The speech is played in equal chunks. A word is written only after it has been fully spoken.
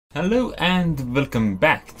Hello and welcome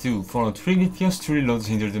back to Fallout 3 with just to reload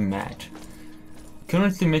into the mat.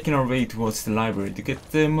 Currently making our way towards the library to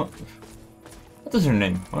get the what is her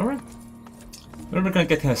name? Alright? Well, we're gonna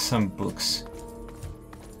get her some books.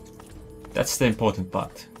 That's the important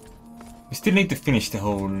part. We still need to finish the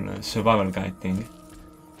whole survival guide thing.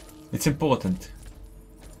 It's important.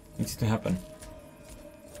 It needs to happen.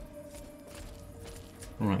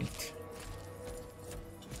 Right.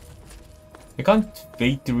 I can't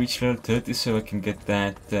wait to reach level 30 so I can get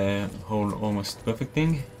that whole almost perfect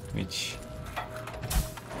thing, which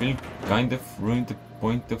will kind of ruin the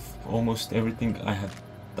point of almost everything I have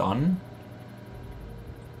done.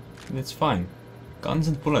 That's fine. Guns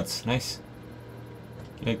and bullets, nice.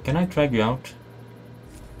 Yeah, can I drag you out?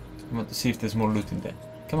 I want to see if there's more loot in there.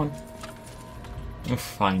 Come on. Oh,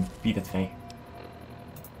 fine, be that way.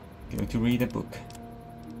 Going to read a book.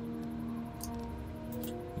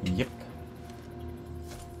 Yep.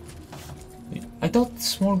 I thought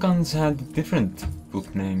small guns had a different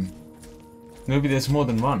book name. Maybe there's more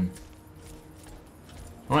than one.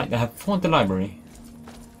 Alright, I have found the library.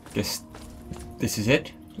 Guess this is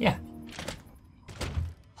it? Yeah.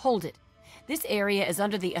 Hold it. This area is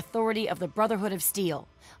under the authority of the Brotherhood of Steel.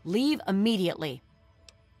 Leave immediately.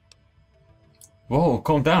 Whoa,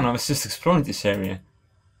 calm down, I was just exploring this area.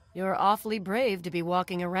 You're awfully brave to be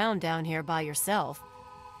walking around down here by yourself.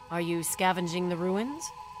 Are you scavenging the ruins?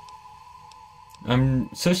 I'm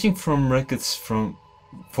searching for records from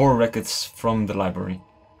the library.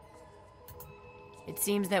 It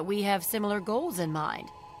seems that we have similar goals in mind.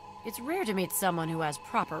 It's rare to meet someone who has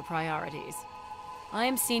proper priorities. I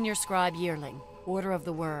am Senior Scribe Yearling, Order of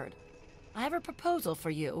the Word. I have a proposal for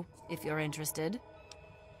you, if you're interested.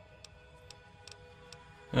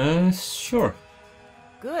 Sure.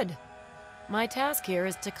 Good. My task here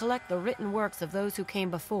is to collect the written works of those who came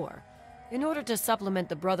before, in order to supplement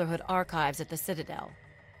the Brotherhood archives at the Citadel.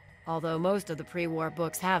 Although most of the pre-war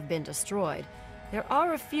books have been destroyed, there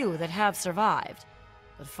are a few that have survived.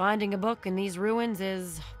 But finding a book in these ruins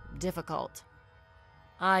is difficult.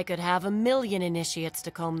 I could have 1,000,000 initiates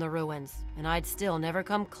to comb the ruins, and I'd still never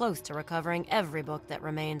come close to recovering every book that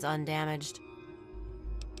remains undamaged.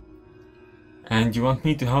 And you want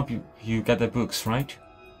me to help you get the books, right?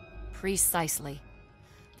 Precisely.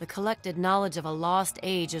 The collected knowledge of a lost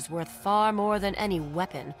age is worth far more than any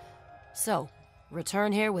weapon. So,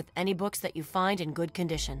 return here with any books that you find in good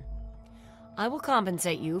condition. I will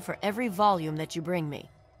compensate you for every volume that you bring me.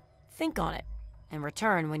 Think on it, and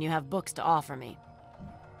return when you have books to offer me.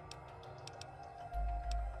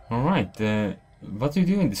 Alright, what do you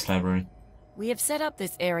do in this library? We have set up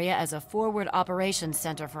this area as a forward operations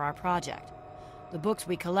center for our project. The books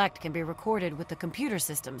we collect can be recorded with the computer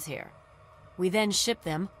systems here. We then ship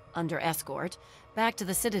them, under escort, back to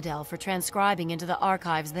the Citadel for transcribing into the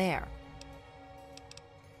archives there.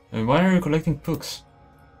 And why are you collecting books?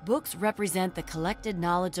 Books represent the collected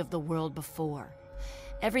knowledge of the world before.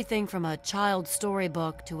 Everything from a child's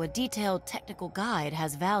storybook to a detailed technical guide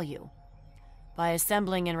has value. By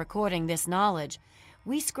assembling and recording this knowledge,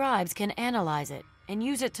 we scribes can analyze it and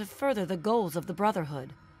use it to further the goals of the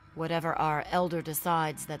Brotherhood. Whatever our elder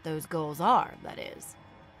decides that those goals are, that is.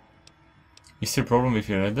 Is there a problem with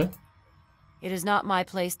your elder? It is not my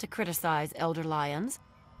place to criticize Elder Lyons.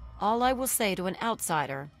 All I will say to an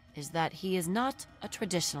outsider is that he is not a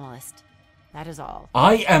traditionalist. That is all.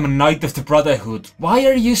 I am a Knight of the Brotherhood. Why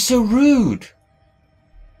are you so rude?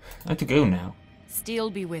 I have to go now.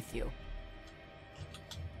 Steel be with you.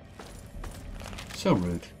 So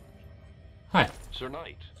rude. Hi. Sir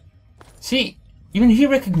Knight. See, even he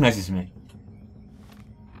recognizes me.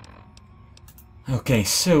 Okay,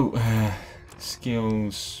 so,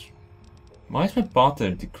 skills. Why is my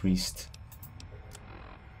barter decreased?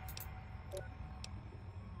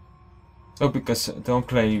 Oh, because the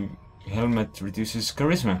Enclave helmet reduces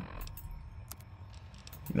charisma.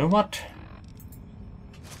 You know what?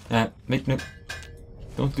 Wait, no.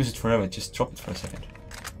 Don't lose it forever, just drop it for a second.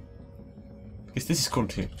 Because this is cool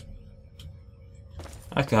too.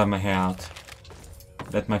 I like to have my hair out.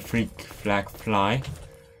 Let my freak flag fly.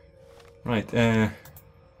 Right,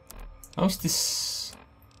 how's this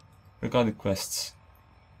regarding quests?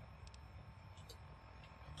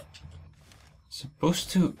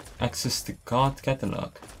 Supposed to access the card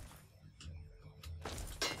catalog.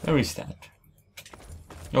 Where is that?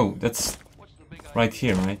 Oh, that's right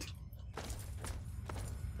here, right?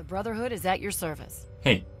 The Brotherhood is at your service.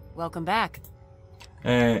 Hey. Welcome back.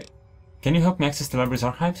 Can you help me access the library's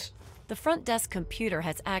archives? The front desk computer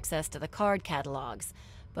has access to the card catalogs,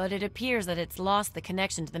 but it appears that it's lost the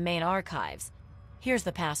connection to the main archives. Here's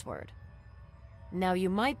the password. Now, you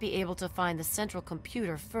might be able to find the central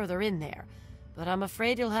computer further in there, but I'm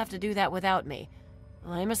afraid you'll have to do that without me.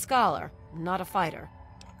 I'm a scholar, not a fighter.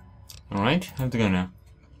 Alright, have to go now.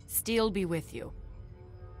 Steel be with you.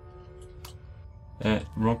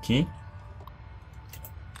 Wrong key.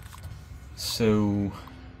 So...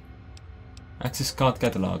 access card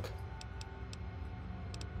catalog.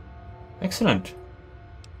 Excellent.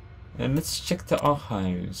 Let's check the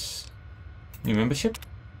archives. New membership?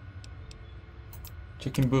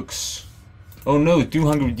 Checking books. Oh no,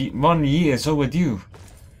 201 years overdue.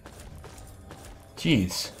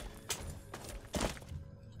 Jeez.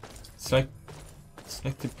 It's like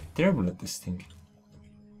they're terrible at this thing.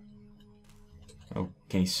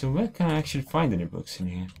 Okay, so where can I actually find any books in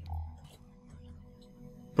here?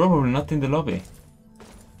 Probably not in the lobby.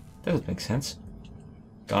 That would make sense.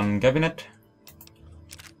 Gun cabinet.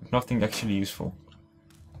 Nothing actually useful.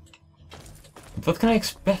 But what can I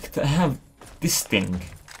expect? I have this thing.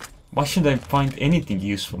 Why should I find anything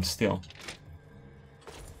useful still?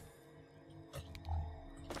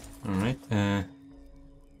 Alright,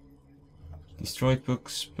 destroyed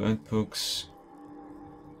books, burnt books,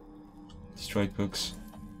 destroyed books.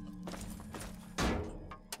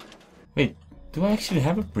 Wait, do I actually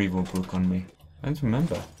have a pre-war book on me? I don't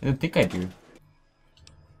remember. I don't think I do.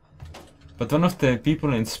 But one of the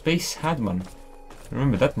people in space had one. I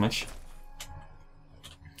remember that much.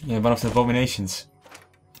 Yeah, one of the abominations.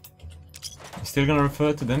 I'm still gonna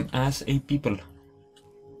refer to them as a people.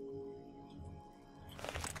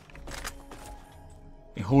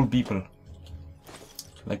 A whole people.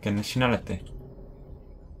 Like a nationality.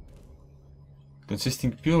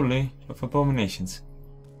 Consisting purely of abominations.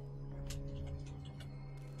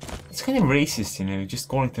 It's kind of racist, you know, just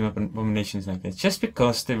calling them abominations like that. Just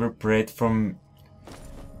because they were bred from...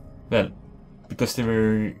 well, because they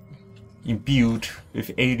were imbued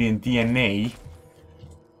with alien DNA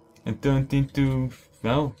and turned into,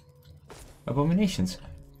 well, abominations.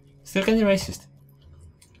 Still kind of racist.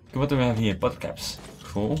 Okay, what do we have here? Bottle caps.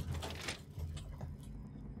 Cool.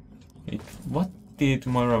 Wait, what did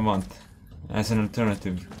Moira want as an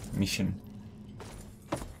alternative mission?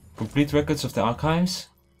 Complete records of the archives?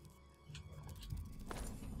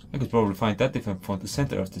 I could probably find that if I found the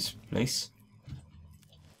center of this place.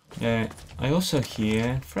 I also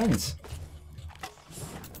hear friends.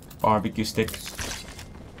 Barbecue stick.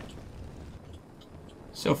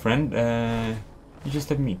 So friend, you just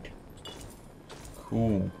have meat.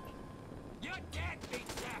 Cool.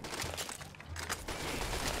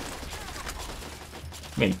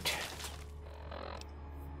 Wait.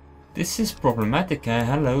 This is problematic.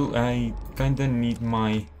 Hello, I kinda need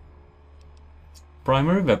my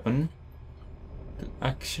primary weapon to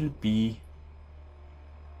actually be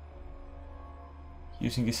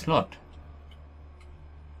using a slot.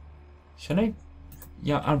 Shall I?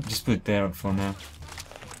 Yeah, I'll just put it there for now.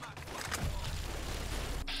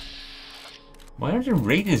 Why are there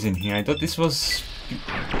raiders in here? I thought this was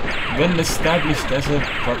well established as a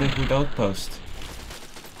Brotherhood outpost.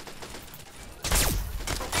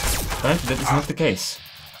 Apparently that is not the case.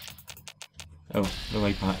 Oh, no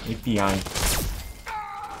API.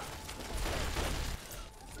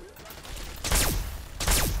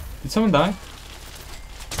 Did someone die?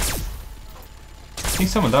 I think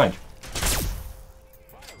someone died.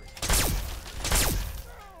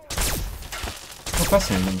 Oh,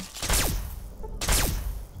 fascinating.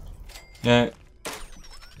 Yeah.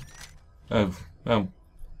 Oh, well.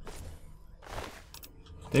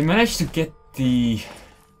 They managed to get the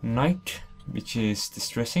knight, which is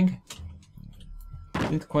distressing.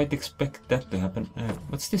 Didn't quite expect that to happen.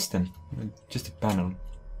 What's this then? Just a panel.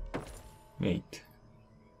 Wait.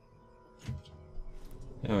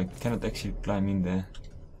 Oh, I cannot actually climb in there.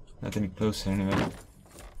 Not any closer anyway.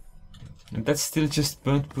 And that's still just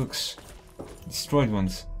burnt books. Destroyed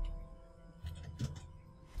ones.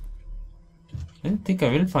 I don't think I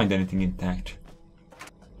will find anything intact.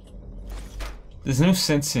 There's no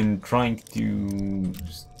sense in trying to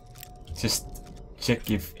just check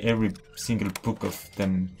if every single book of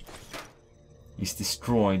them is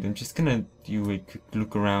destroyed. I'm just gonna do a quick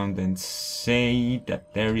look around and say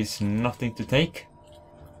that there is nothing to take.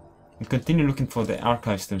 And continue looking for the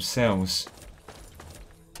archives themselves.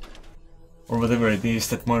 Or whatever it is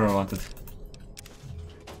that Moira wanted.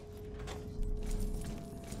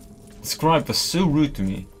 The scribe was so rude to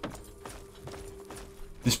me.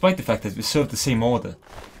 Despite the fact that we served the same order.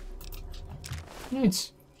 You know,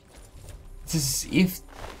 it's as if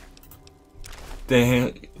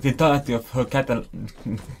the entirety of her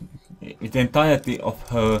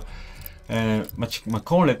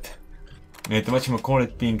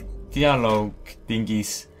whatchamacallit being dialogue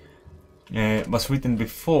thingies was written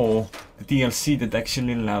before the DLC that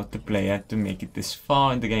actually allowed the player to make it this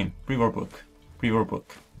far in the game. Pre-war book. Pre-war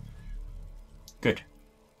book. Good.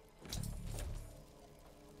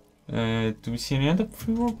 Do we see any other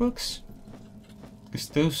pre-war books? Because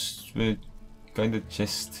those were kind of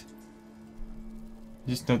just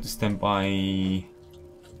noticed them by...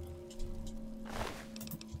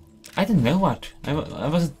 I don't know what. I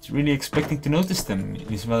wasn't really expecting to notice them,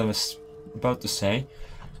 is what I was about to say.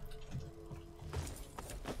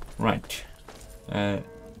 Right.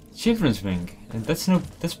 Children's wing. And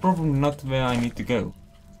that's probably not where I need to go.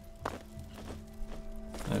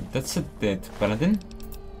 That's a dead paladin.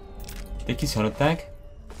 Take his holotag.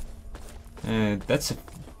 That's a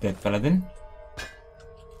dead paladin.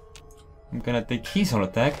 I'm gonna take his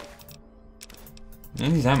holotag.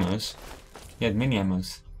 And his ammos. He had many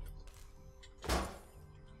ammos.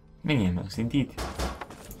 Many ammos, indeed.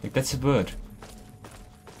 Like, that's a bird.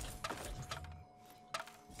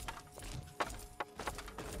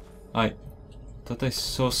 I thought I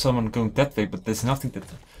saw someone going that way, but there's nothing that...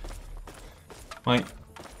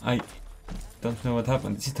 I don't know what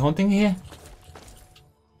happened. Is it haunting here?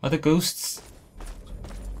 Are there ghosts?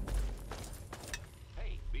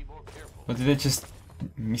 Or did I just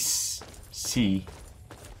miss-see?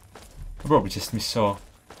 I probably just miss-saw.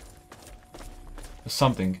 Or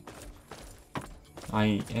something.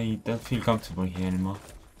 I don't feel comfortable here anymore.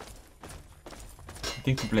 I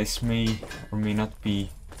think the place may or may not be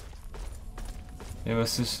ever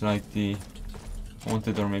so slightly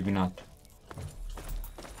haunted, or maybe not.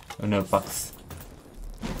 Oh no, bugs.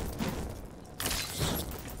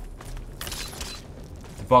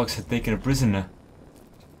 The bugs had taken a prisoner.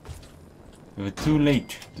 We were too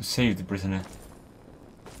late to save the prisoner.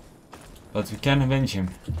 But we can avenge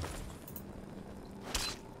him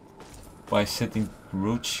by setting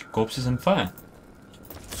roach corpses on fire.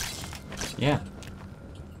 Yeah.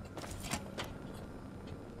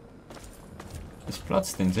 There's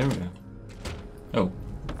bloodstains everywhere. Oh.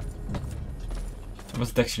 I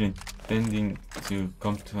wasn't actually intending to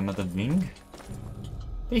come to another wing.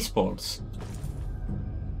 Baseballs.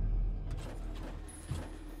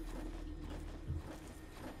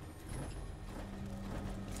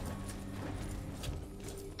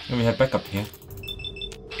 Oh, we have backup here.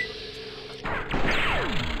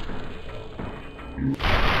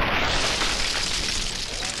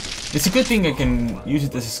 It's a good thing I can use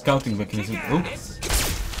it as a scouting mechanism. Oh.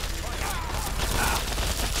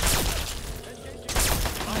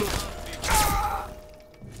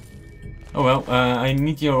 Oh well, I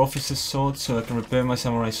need your officer's sword so I can repair my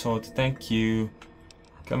samurai sword. Thank you.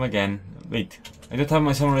 Come again. Wait, I don't have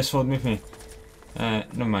my samurai sword with me.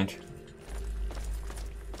 Never mind.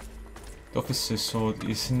 The officer's sword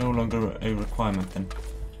is no longer a requirement then.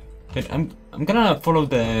 But I'm gonna follow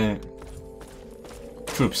the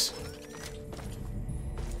troops.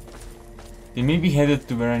 They may be headed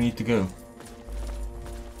to where I need to go.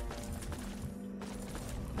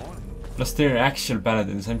 Plus they're actual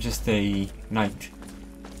paladins, I'm just a knight.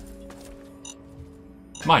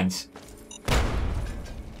 Mines.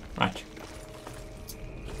 Right.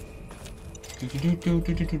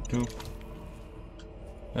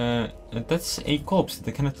 That's a corpse that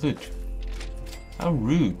I cannot loot. How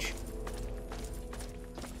rude.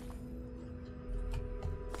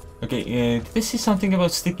 Okay, did I say something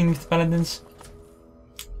about sticking with paladins?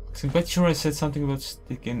 Because I'm quite sure I said something about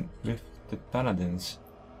sticking with the paladins.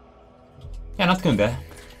 Yeah, not going there.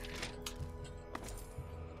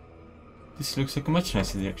 This looks like a much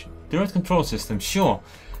nicer direction. The road control system, sure.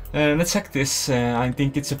 Let's hack this. I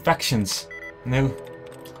think it's a factions. No.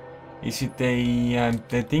 Is it a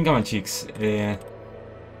the thingamajigs?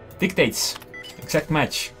 Dictates. Exact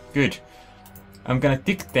match. Good. I'm gonna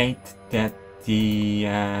dictate that the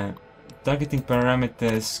targeting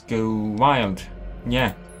parameters go wild.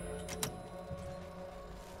 Yeah.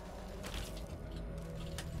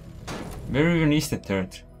 Where even is the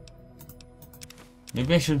turret?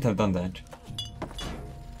 Maybe I shouldn't have done that.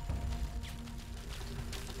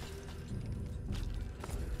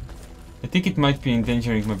 I think it might be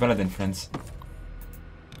endangering my paladin friends.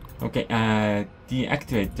 Okay,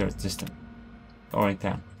 deactivate turret system. Alright,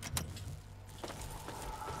 down.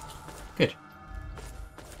 Good.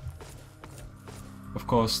 Of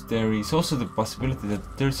course, there is also the possibility that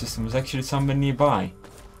the turret system is actually somewhere nearby.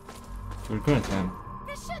 To our current time.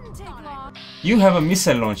 You have a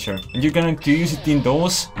missile launcher, and you're going to use it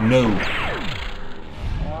indoors? No.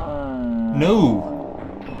 No.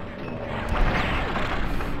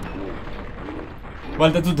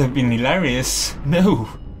 Well, that would have been hilarious. No.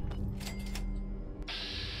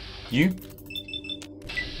 You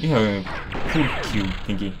have a cool Q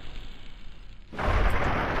thingy.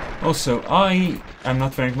 Also, I am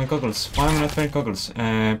not wearing my goggles. Why am I not wearing goggles?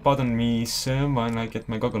 Pardon me, sir, while I get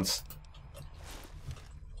my goggles.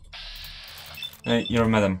 You're a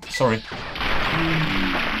madam. Sorry.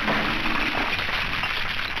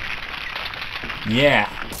 Yeah!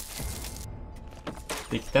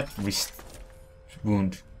 Take that wrist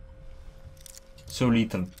wound. So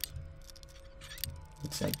lethal.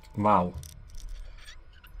 It's like, wow.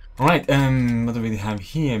 Alright, what do we have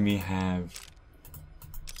here? We have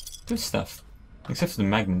good stuff. Except for the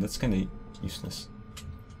magnet, that's kinda useless.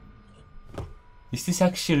 Is this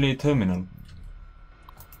actually a terminal?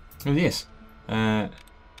 Oh yes.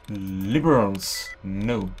 Liberals,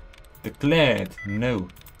 no. Declared, no.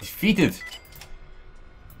 Defeated.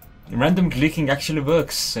 Random clicking actually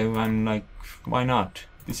works, so I'm like, why not?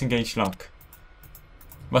 Disengage lock.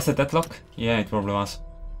 Was it that lock? Yeah, it probably was.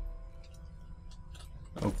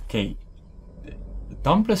 Okay.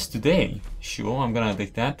 Dumpless today. Sure, I'm gonna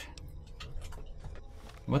take that.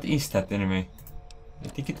 What is that anyway? I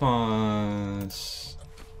think it was...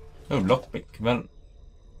 Oh, lockpick. Well...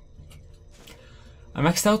 I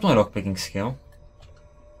maxed out my lockpicking skill.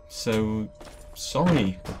 So...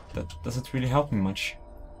 Sorry, but that doesn't really help me much.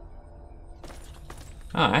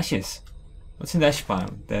 Ah, ashes. What's in the ash pile?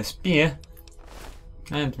 The spear.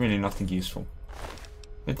 And really nothing useful.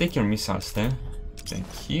 But take your missiles though.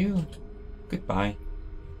 Thank you. Goodbye.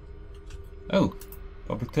 Oh,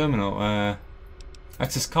 public terminal.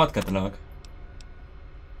 Access card catalog.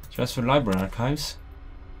 Transfer library archives.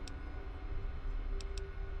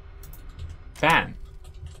 Bam.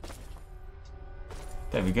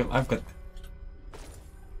 There we go. I've got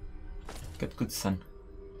good, son.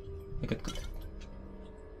 I got good.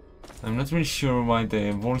 I'm not really sure why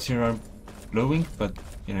the walls here are glowing, but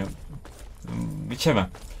you know, whichever.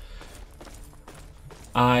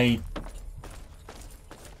 I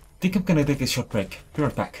think I'm gonna take a short break. Be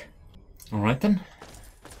right back. Alright then.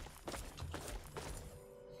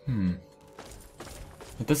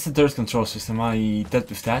 But that's the third control system. I dealt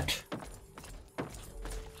with that.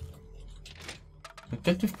 I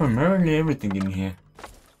dealt with primarily everything in here.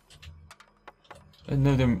 I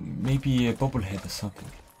know there may be a bobblehead or something.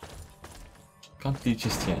 Can't leave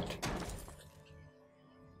just yet.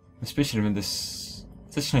 Especially when there's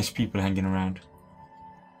such nice people hanging around.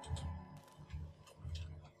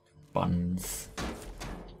 Buns.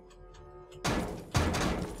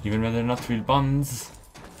 Even when they're not real buns.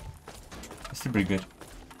 It's still pretty good.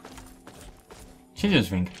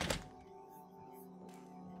 Children's ring.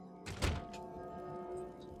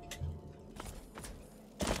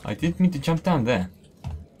 I didn't mean to jump down there.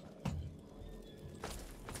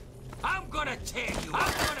 I'm gonna tear you.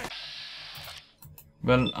 I'm gonna...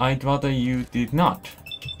 Well, I'd rather you did not.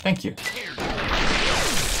 Thank you.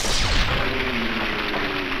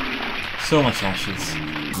 So much ashes.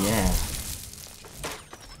 Yeah.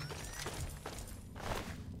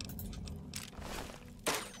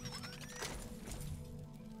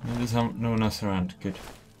 No, there's no one else around. Good.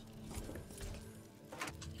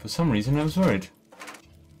 For some reason I was worried.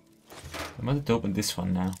 I might have to open this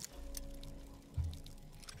one now.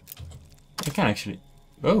 I can actually...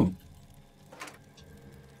 Oh!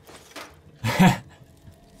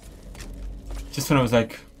 Just when I was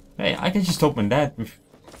like, hey, I can just open that with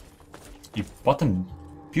a button.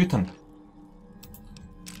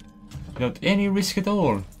 Without any risk at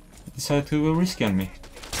all. It decided to go risky on me.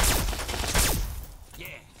 Yeah.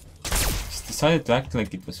 Just decided to act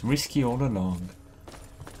like it was risky all along.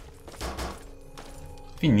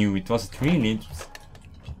 We knew it wasn't really. It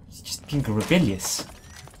was just being rebellious.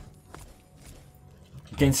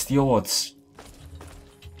 Against the odds.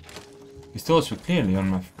 His odds were clearly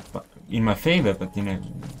in my favor, but you know,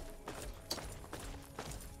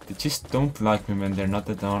 they just don't like me when they're not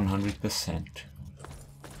at 100%.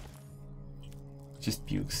 Just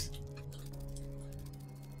pukes.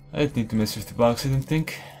 I don't need to mess with the bugs, I don't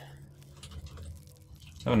think.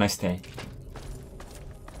 Have a nice day.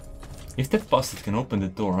 If that bastard can open the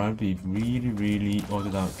door, I'll be really, really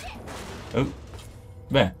ordered out. Oh.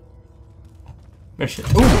 Where? Where's she?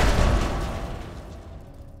 Ooh!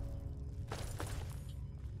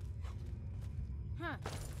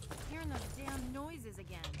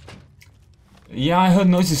 Yeah, I heard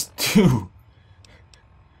noises too.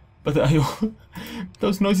 But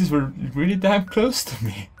those noises were really damn close to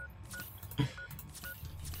me.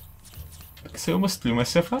 Because I almost blew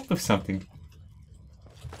myself out of something.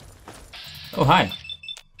 Oh, hi.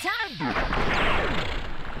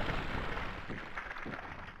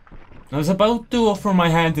 I was about to offer my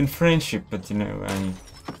hand in friendship, but you know,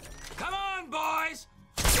 Come on, boys!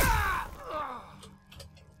 Do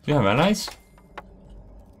you have allies?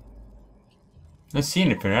 Not seeing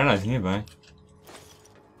any piranhas nearby.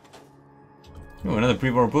 Oh, another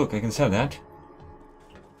pre-war book. I can sell that.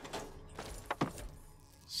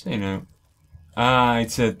 So, you know. Ah,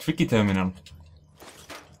 it's a tricky terminal.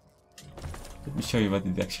 Let me show you what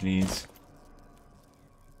it actually is.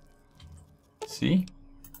 See?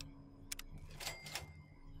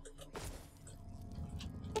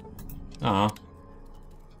 Ah.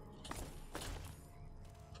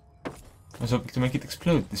 I was hoping to make it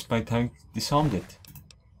explode despite having disarmed it.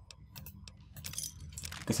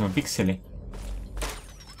 Because I'm a big silly.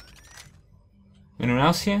 Anyone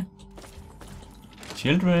else here?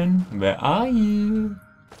 Children, where are you?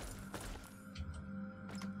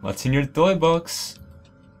 What's in your toy box?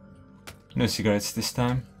 No cigarettes this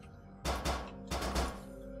time.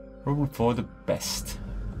 Probably for the best.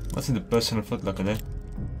 What's in the personal footlocker there?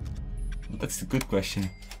 That's the good question.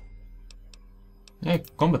 Yeah,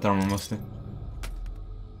 combat armor mostly.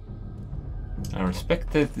 I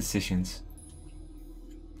respect the decisions.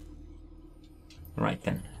 Right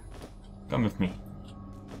then. Come with me.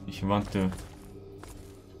 If you want to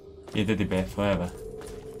be a teddy bear forever.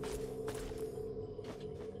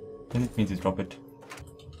 I didn't mean to drop it.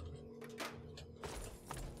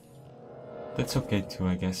 That's okay too,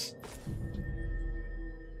 I guess.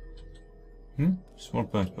 Small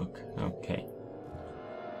burnt book. Okay.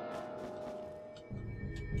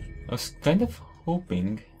 I was kind of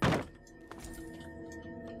hoping...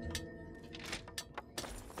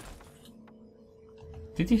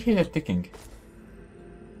 Did you hear that ticking?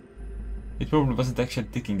 It probably wasn't actually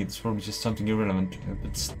ticking, it's probably just something irrelevant,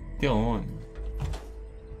 but still...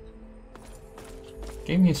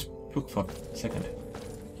 Gave me a spook for a second.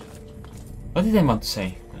 What did I want to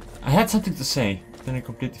say? I had something to say, then I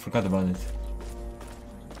completely forgot about it.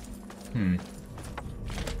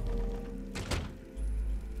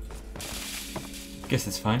 Guess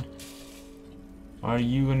that's fine. Are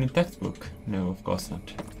you an intact book? No, of course not.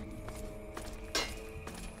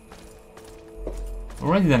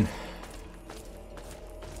 Alrighty then.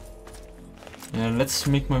 Let's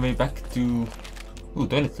make my way back to... Ooh,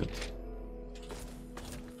 toilet loot.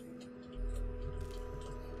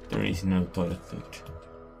 There is no toilet loot.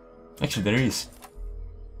 Actually, there is.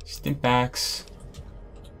 Stim packs.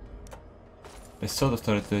 A sort of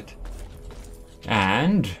toilet loot.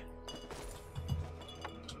 And...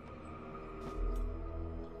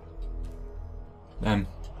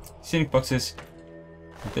 ceiling boxes.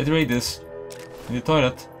 Dead raiders. In the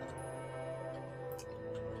toilet.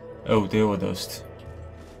 Oh, they overdosed.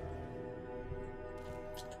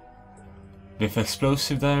 With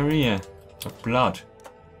explosive diarrhea of blood.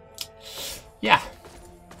 Yeah.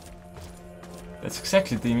 That's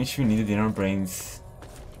exactly the image we needed in our brains.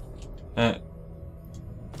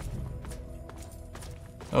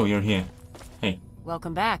 Oh, you're here. Hey.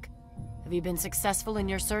 Welcome back. Have you been successful in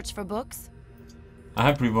your search for books? I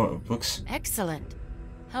have pre-war books. Excellent.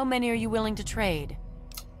 How many are you willing to trade?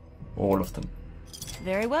 All of them.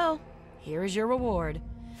 Very well. Here is your reward.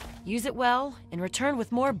 Use it well, and return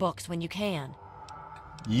with more books when you can.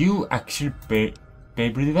 You actually pay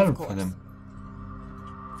pretty well for them.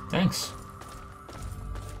 Thanks.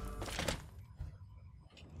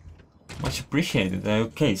 Much appreciated.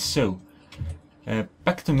 Okay, so...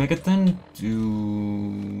 back to Megaton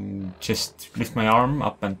to just lift my arm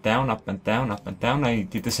up and down, up and down, up and down. I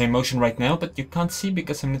did the same motion right now, but you can't see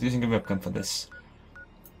because I'm not using a webcam for this.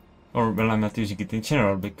 Or, well, I'm not using it in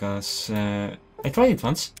general because I tried it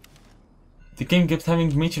once. The game kept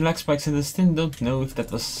having major lag spikes and I still don't know if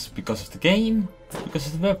that was because of the game or because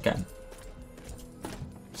of the webcam.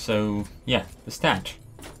 So, yeah, there's that.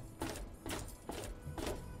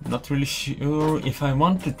 Not really sure if I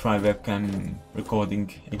want to try webcam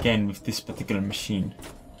recording again with this particular machine.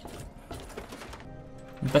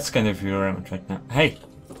 That's kind of irrelevant right now. Hey!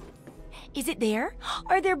 Is it there?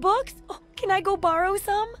 Are there books? Oh, can I go borrow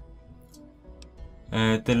some?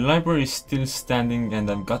 The library is still standing and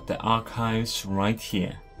I've got the archives right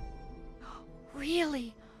here.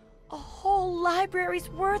 Really? A whole library's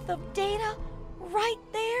worth of data? Right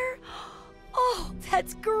there? Oh,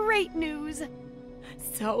 that's great news!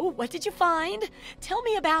 So, what did you find? Tell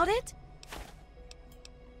me about it.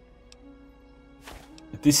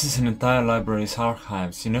 This is an entire library's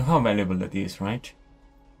archives. You know how valuable that is, right?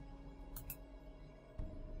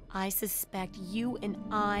 I suspect you and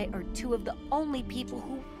I are two of the only people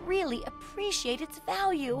who really appreciate its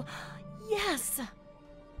value. Yes.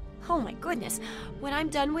 Oh my goodness. When I'm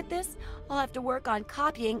done with this, I'll have to work on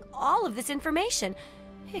copying all of this information.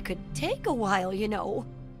 It could take a while, you know.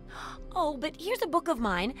 Oh, but here's a book of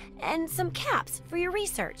mine and some caps for your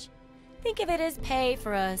research. Think of it as pay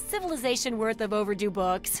for a civilization worth of overdue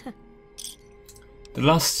books. The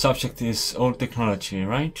last subject is old technology,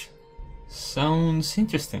 right? Sounds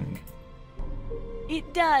interesting.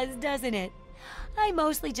 It does, doesn't it? I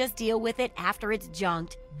mostly just deal with it after it's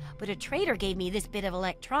junked, but a trader gave me this bit of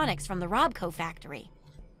electronics from the Robco factory.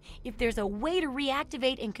 If there's a way to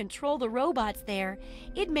reactivate and control the robots there,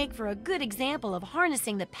 it'd make for a good example of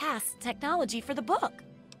harnessing the past technology for the book.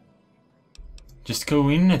 Just go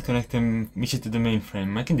in and connect them, meet it to the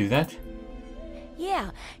mainframe. I can do that.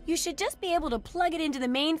 Yeah, you should just be able to plug it into the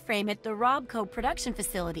mainframe at the Robco production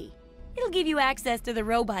facility. It'll give you access to the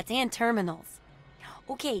robots and terminals.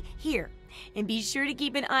 Okay, here. And be sure to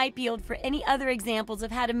keep an eye peeled for any other examples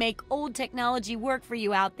of how to make old technology work for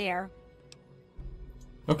you out there.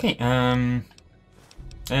 Okay,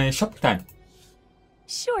 shopping time.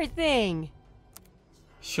 Sure thing.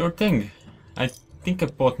 Sure thing. I think I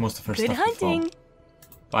bought most of her Good stuff hunting. before.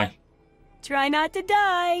 Bye. Try not to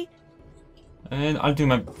die. And I'll do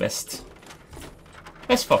my best.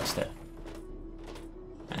 There's Fox there.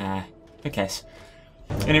 Who cares?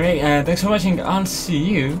 Anyway, thanks for watching. I'll see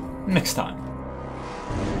you next time.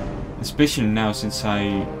 Especially now since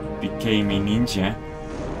I became a ninja.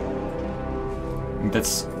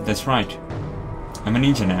 That's right. I'm a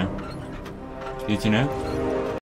ninja now. Did you know?